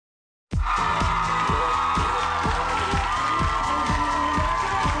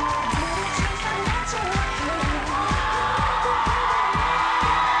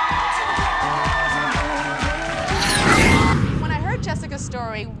this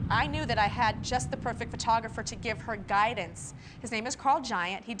story, I knew that I had just the perfect photographer to give her guidance. His name is Karl.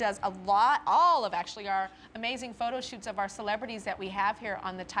 He does all of actually our amazing photo shoots of our celebrities that we have here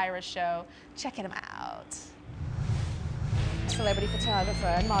on the Tyra show. Check him out. Celebrity photographer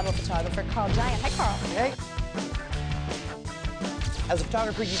and model photographer, Karl. Hi, Karl. Hey. As a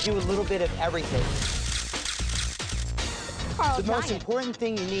photographer, you do a little bit of everything. The most important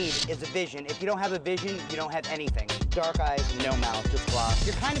thing you need is a vision. If you don't have a vision, you don't have anything. Dark eyes, no mouth, just gloss.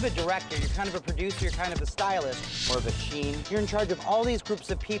 You're kind of a director, you're kind of a producer, you're kind of a stylist, or of a sheen. You're in charge of all these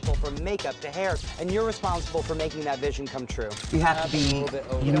groups of people, from makeup to hair, and you're responsible for making that vision come true. You have to be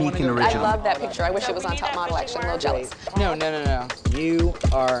unique and original. I love that picture. I wish it was on Top Model, actually. I'm a little jealous. No. You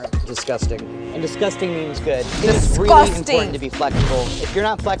are disgusting. And disgusting means good. It's really important to be flexible. If you're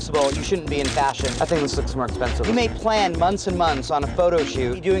not flexible, you shouldn't be in fashion. I think this looks more expensive. You may plan months and months on a photo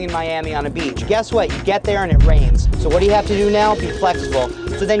shoot you're doing in Miami on a beach. Guess what? You get there and it rains. So what do you have to do now? Be flexible.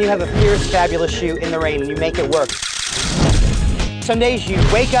 So then you have a fierce, fabulous shoot in the rain and you make it work. Some days you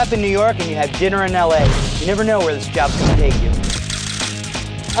wake up in New York and you have dinner in LA. You never know where this job's gonna take you.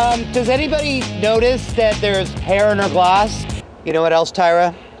 Does anybody notice that there's hair in her gloss? You know what else,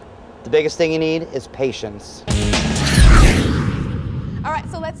 Tyra? The biggest thing you need is patience. All right,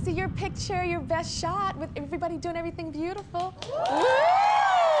 so let's see your picture, your best shot with everybody doing everything beautiful.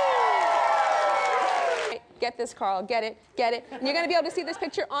 Get this, Karl, get it. And you're gonna be able to see this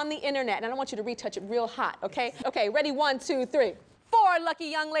picture on the internet, and I don't want you to retouch it real hot, okay? Okay, ready, 1, 2, 3. 4 lucky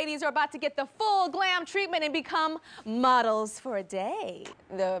young ladies are about to get the full glam treatment and become models for a day.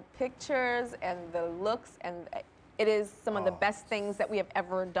 The pictures and the looks, and it is some of the best things that we have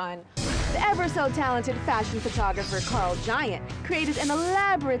ever done. The ever so talented fashion photographer Karl created an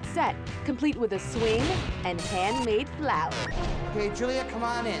elaborate set, complete with a swing and handmade flowers. Okay, Julia, come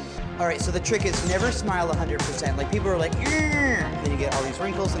on in. All right, so the trick is never smile 100%. Like, people are like, and then you get all these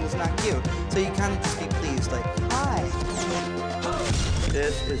wrinkles and it's not cute. So you kind of just be pleased, like, hi.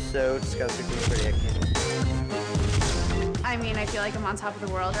 This is so disgustingly pretty, I can't. I mean, I feel like I'm on top of the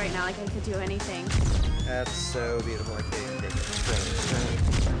world right now, like I could do anything. That's so beautiful, I can't even take it.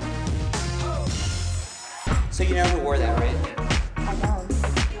 So you know who wore that, right? I know.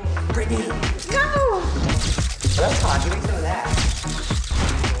 Brittany! No! That's hot, give me some of that.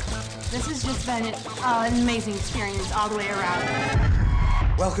 This has just been an amazing experience all the way around.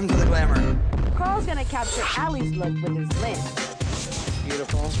 Welcome to the glamour. Karl's gonna capture Allie's look with his lens.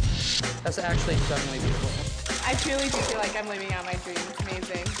 Beautiful. That's actually stunningly beautiful. I truly do feel like I'm living out my dreams.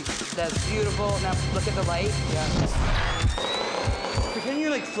 Amazing. That's beautiful. Now look at the light. Yeah. Pretend you're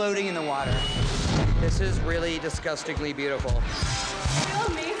like floating in the water. This is really disgustingly beautiful. I feel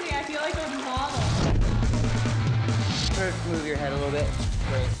amazing. I feel like a model. First, move your head a little bit.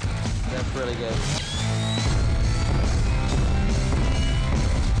 Great. That's really good.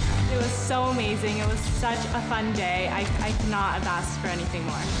 It was so amazing. It was such a fun day. I could not have asked for anything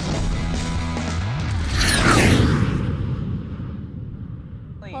more.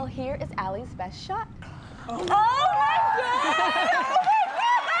 Well, here is Allie's best shot. Oh my God! Oh my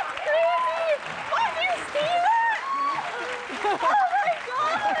God, that's crazy! Oh, do you see that? Oh my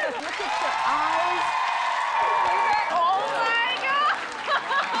God! Look at your eyes. Oh my God! Oh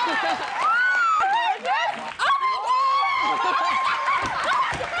my God!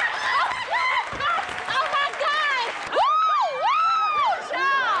 Oh my God! Woo!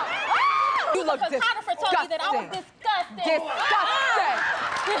 Child! You look disgusting. The photographer told me that I was disgusting. Disgusting.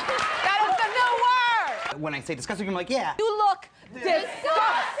 That is the new word. When I say disgusting, I'm like, yeah. You look disgusting.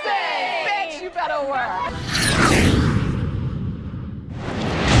 Bitch, you better work.